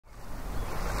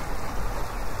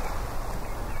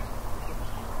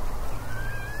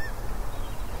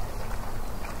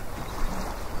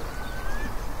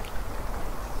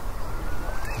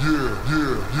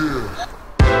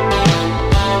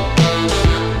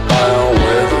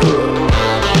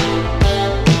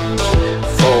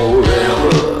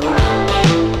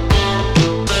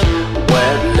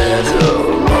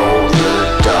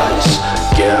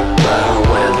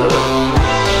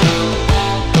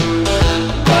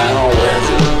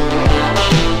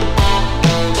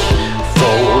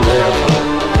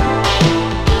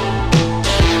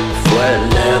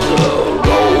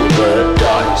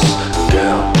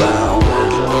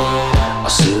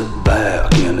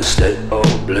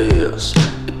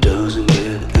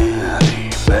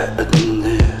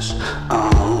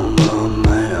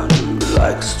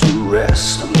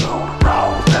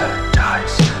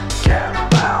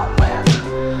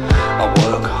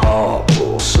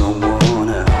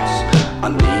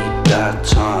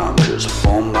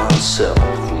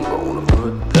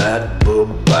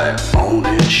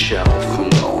shelf. I'm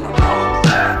gonna roll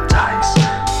that dice,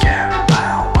 get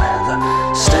my weather,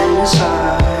 stay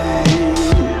inside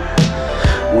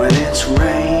when it's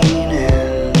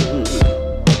raining.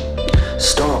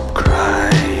 Stop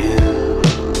crying,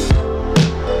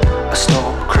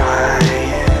 stop crying.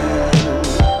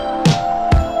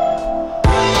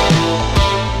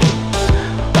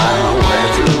 Bad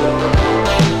weather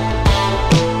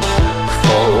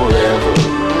forever.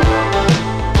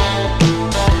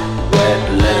 Wet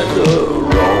leather,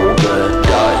 roll the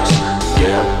dice,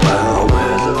 get bad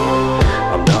weather.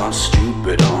 I'm not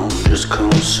stupid, I'm just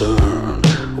concerned.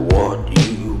 What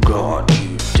you got,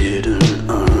 you didn't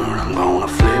earn. I'm gonna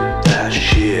flip that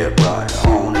shit right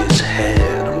on his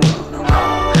head. I'm gonna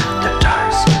roll the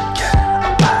dice, get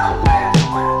bad weather.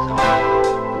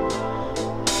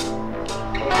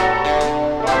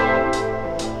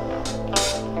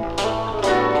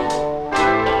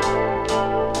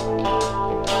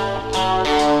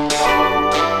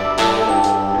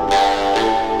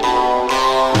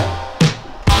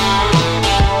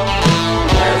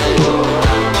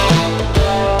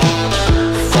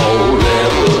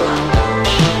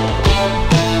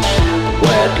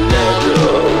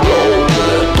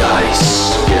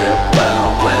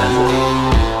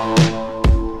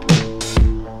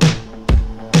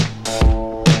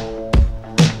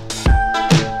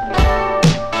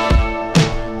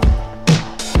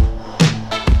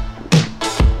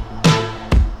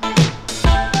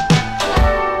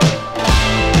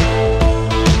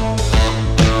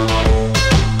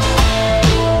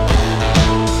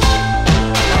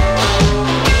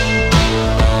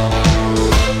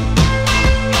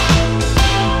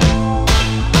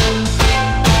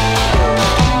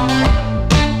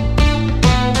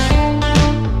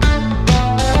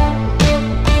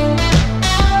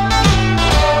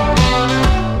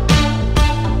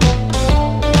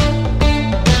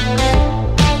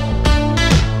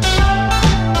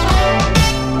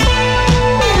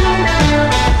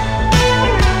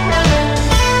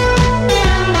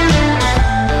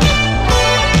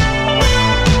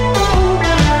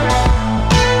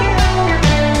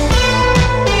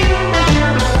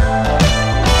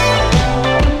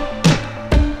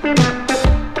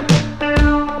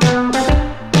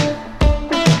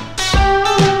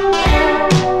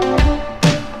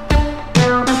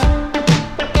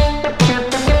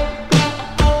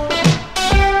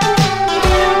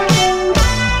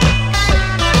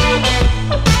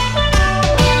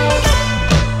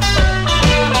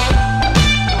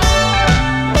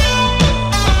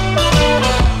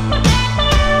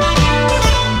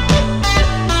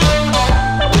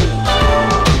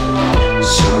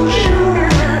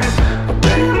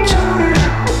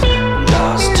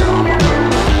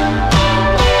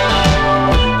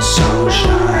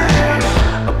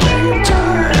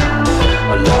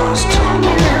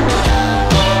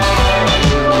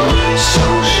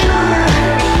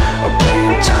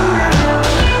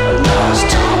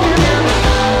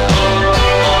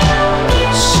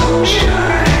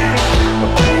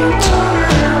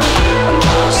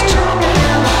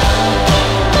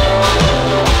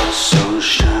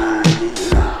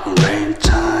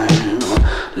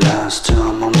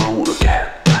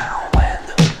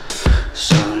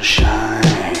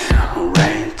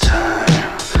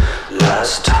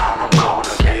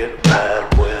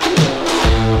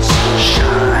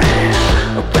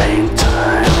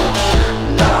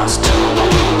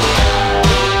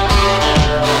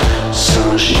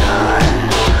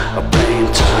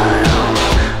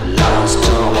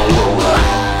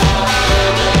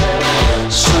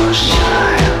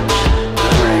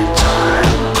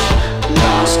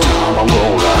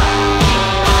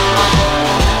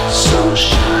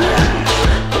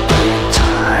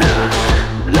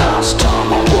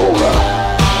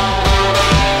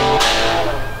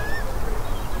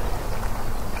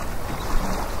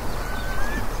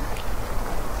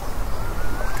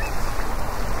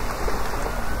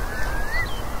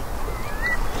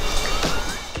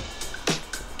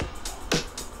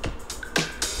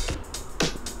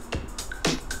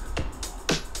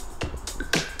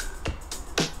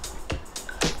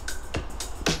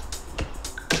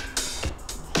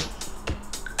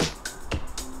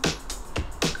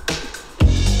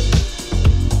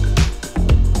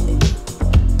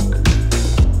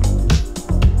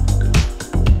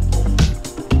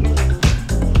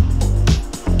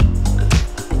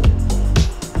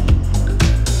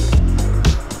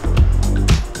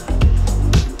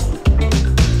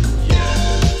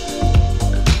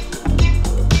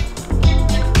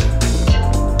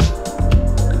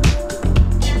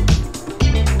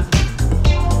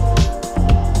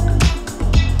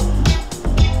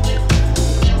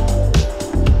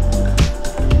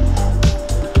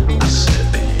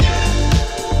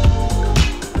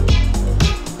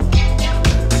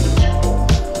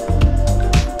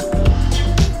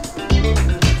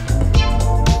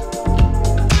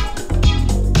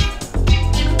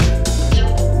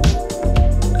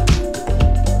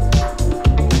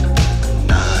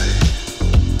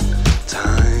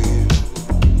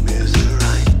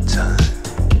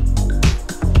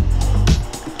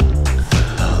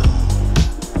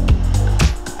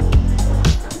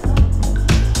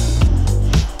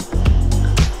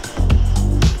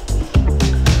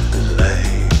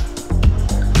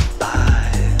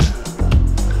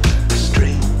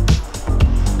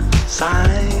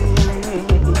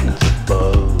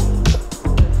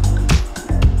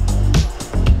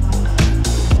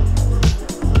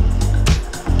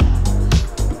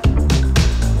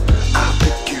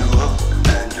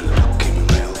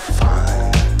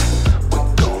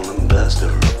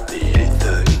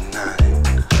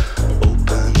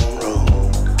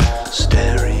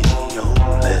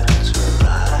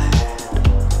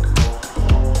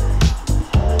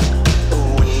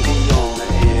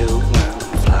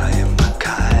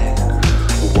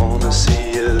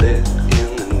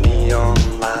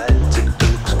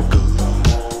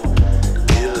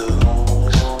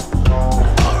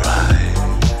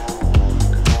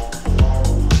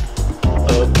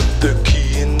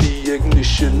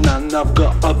 and I've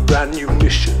got a brand new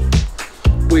mission.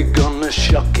 We're gonna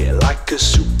shock it like a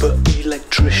super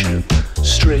electrician.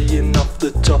 Straying off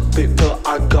the topic, but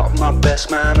I got my best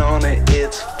man on it.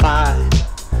 It's fine,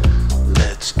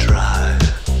 let's drive.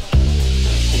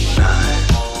 Night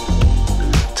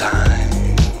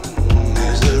time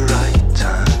is the right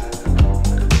time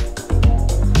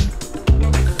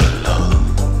for love.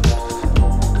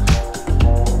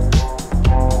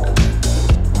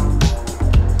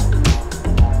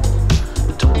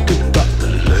 Talking about the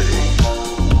lake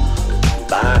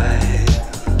by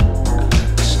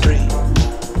the street,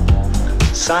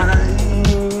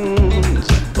 signs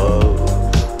above.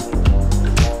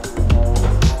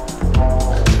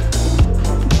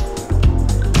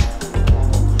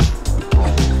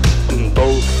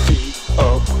 Both feet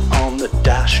up on the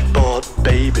dashboard,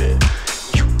 baby.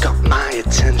 You got my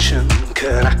attention,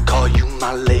 can I call you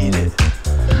my lady?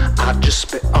 I'll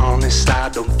just be honest, I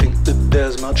don't think that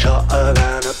there's much hotter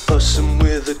than a person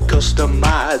with a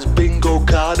customized bingo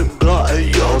card and blotter.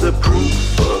 You're the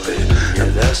proof of it,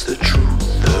 and that's the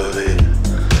truth of it.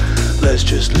 Let's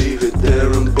just leave it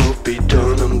there and both be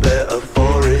done and better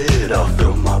for it. I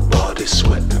feel my body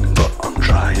sweating, but I'm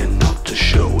trying not to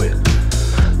show it.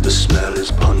 The smell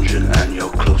is pungent and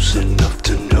you're close enough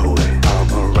to know it. I'm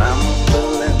a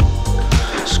rambling,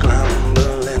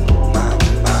 scrambling my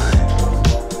mind.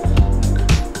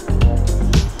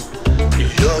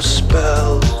 Your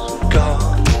spells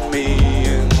got me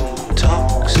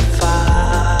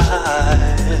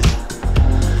intoxified.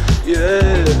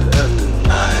 Yeah, and the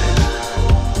night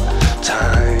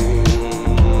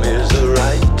time is the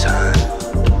right time.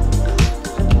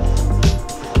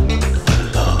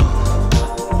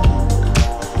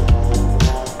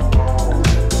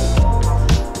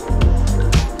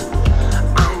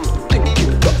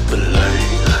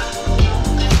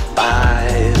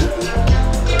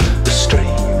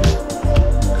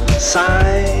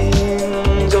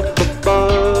 Signs up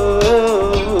above.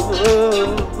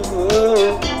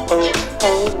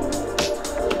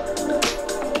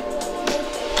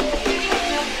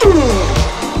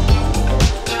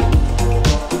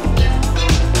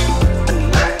 And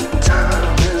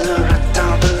nighttime is the right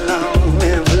time for love,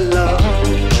 for love.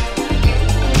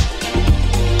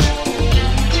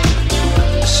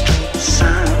 The street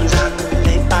signs on the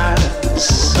lake by the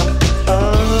sun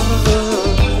above.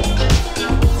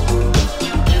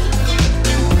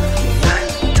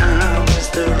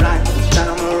 The right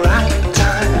time for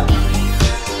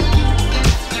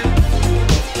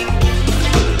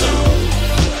love.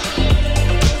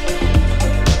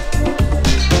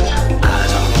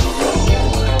 Eyes on the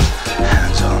road,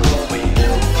 hands on the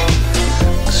wheel.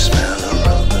 The smell of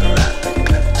rubber and the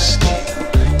clip of steel.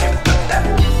 You got that.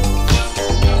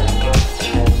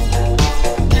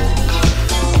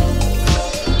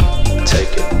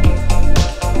 Take it.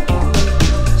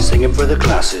 Singing for the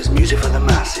classes, music for the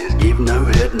masses. Give no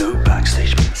head, no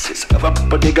backstage misses. If I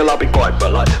pop a giggle, I'll be quite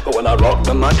polite. But when I rock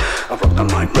the mic, I rock the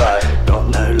mic right. Got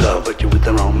no love, but you're with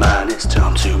the wrong man. It's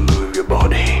time to move your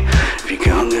body. If you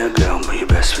can't get down, but your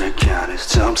best friend can. It's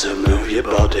time to move your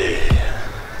body.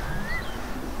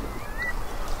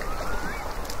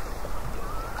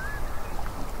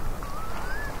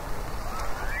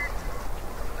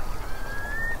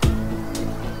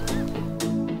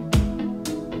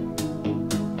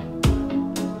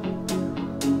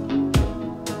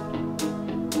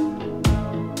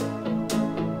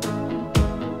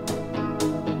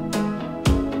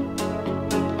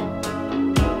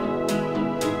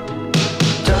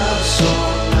 That's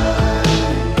all right,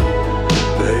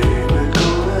 baby.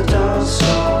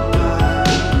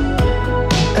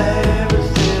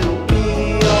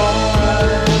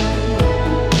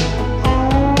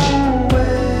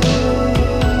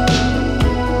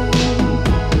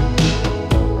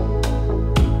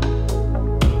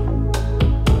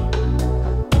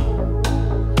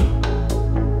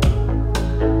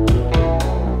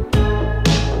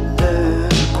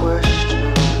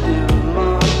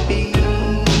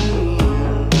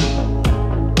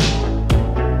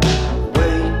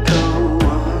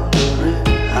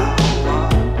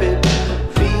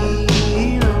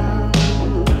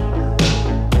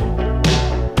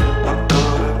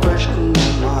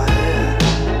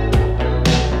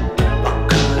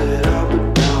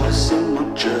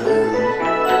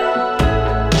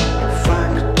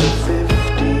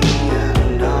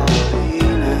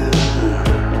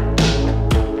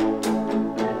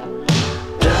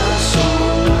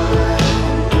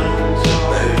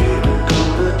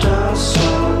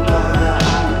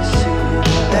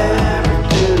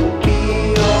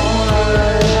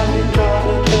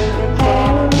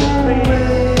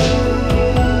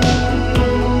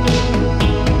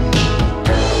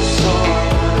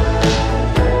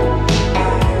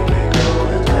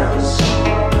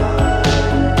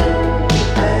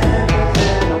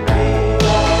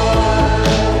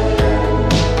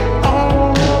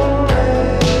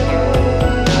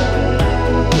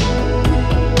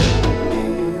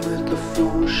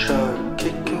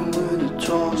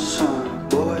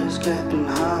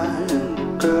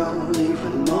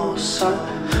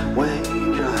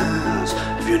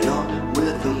 you're not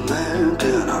with a man,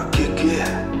 can I kick it?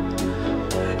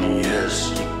 Yes,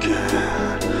 you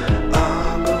can.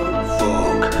 I got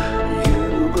funk, you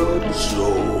got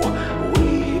soul. We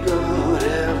got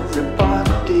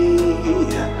everybody.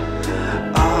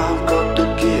 I've got the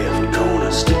gift,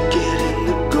 gonna stick it in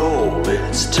the goal.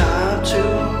 It's time to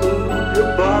move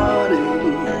your body.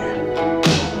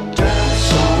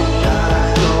 Dance all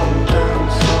night,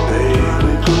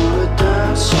 baby, gonna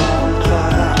dance all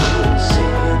night.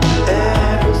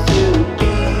 Everything will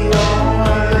be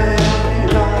alright.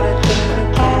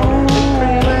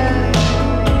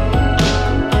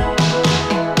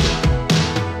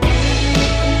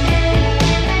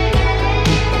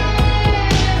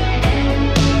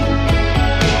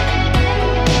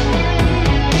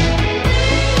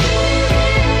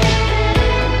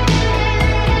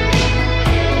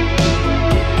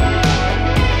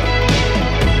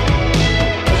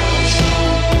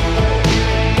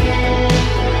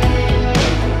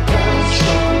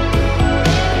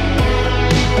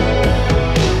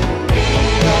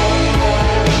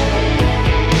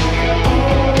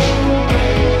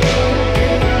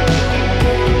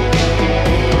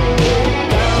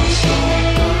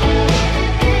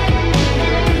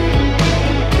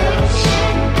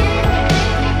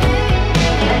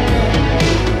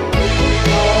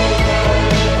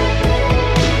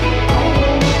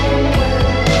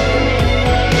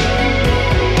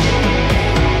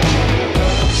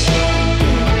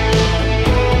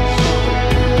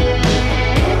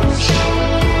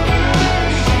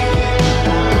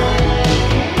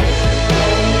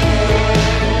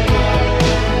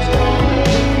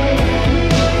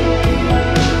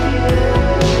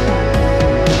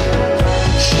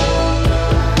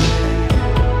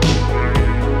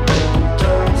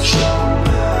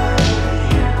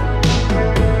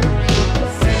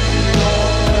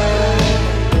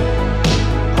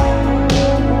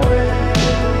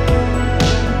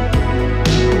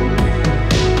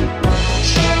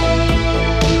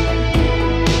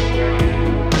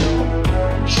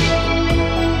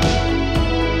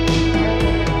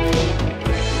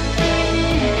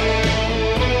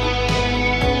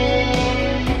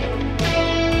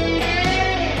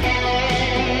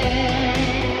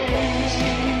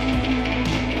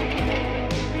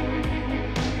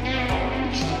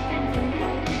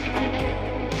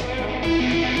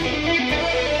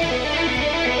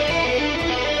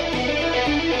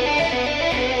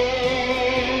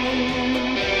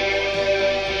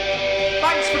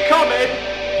 Thanks for coming.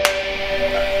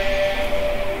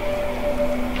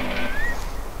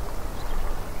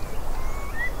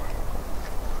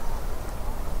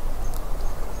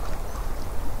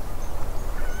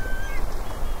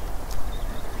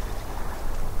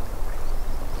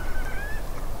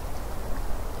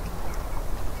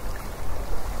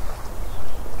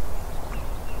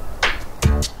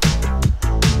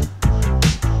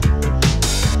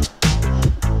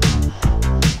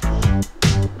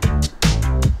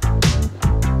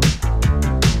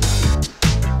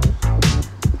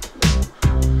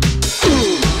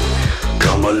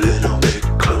 Come a little bit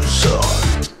closer.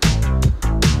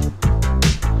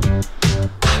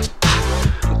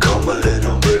 Come a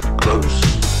little bit close.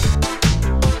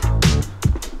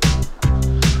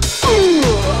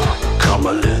 Come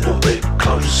a little bit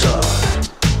closer.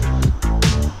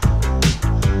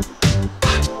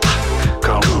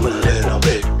 Come a little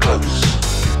bit close.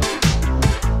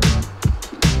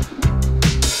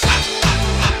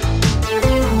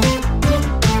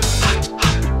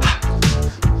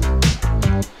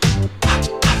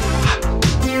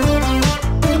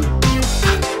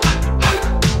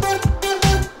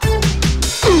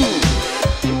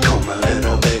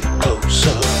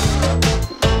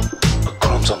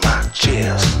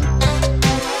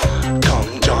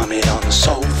 Come join me on the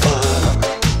sofa.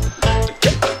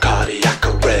 Get a cardiac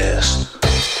arrest.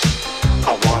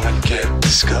 I wanna get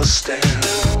disgusting.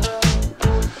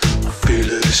 I feel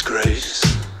a disgrace.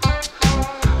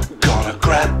 Gonna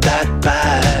grab that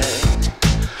bag,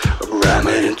 ram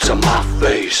it into my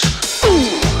face.